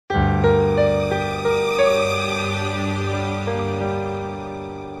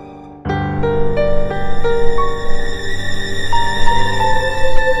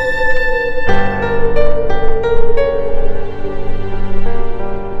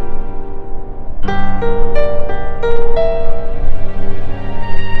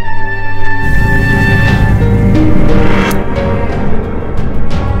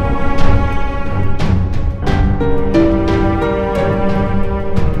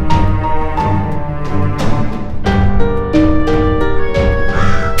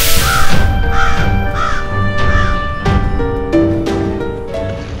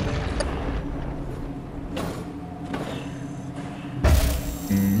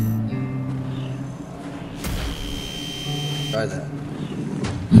Try that.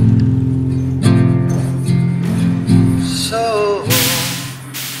 So,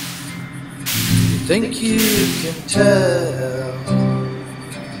 you think you can tell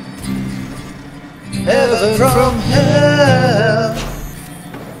heaven from hell,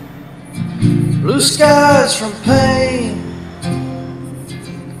 blue skies from pain?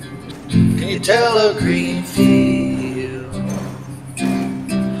 Can you tell a green field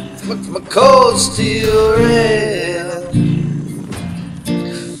from a cold steel rail?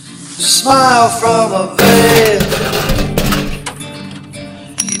 Smile from a veil.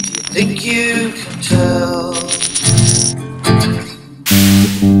 You think you can tell?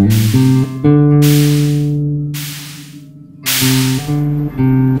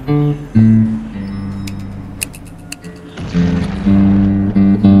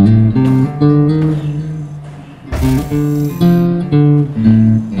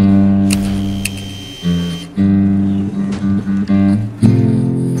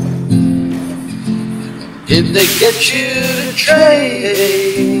 Did they get you to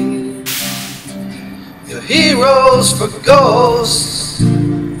trade your heroes for ghosts,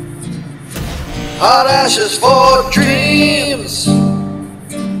 hot ashes for dreams,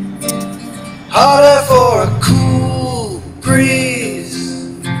 hot air for a cool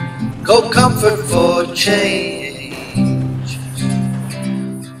breeze, cold comfort for change?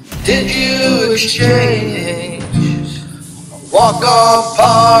 Did you exchange a walk-on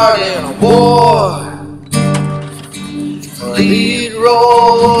part in a war, lead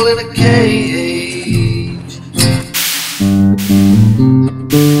role in a cage?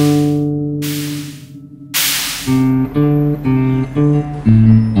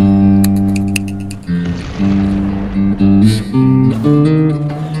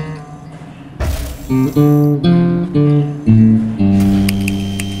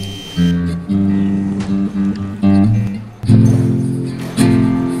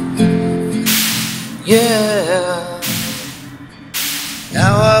 Yeah,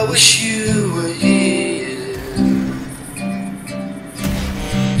 now I wish you were here.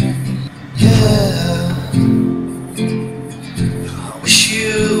 Yeah, I wish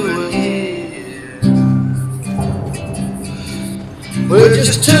you were here. We're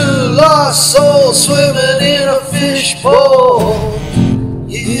just two lost souls swimming in a fishbowl,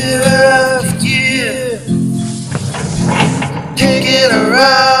 year after year, digging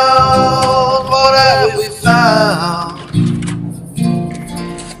around. What have we found?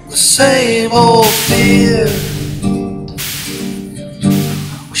 The same old fear.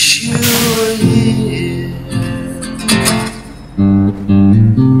 I wish you were here.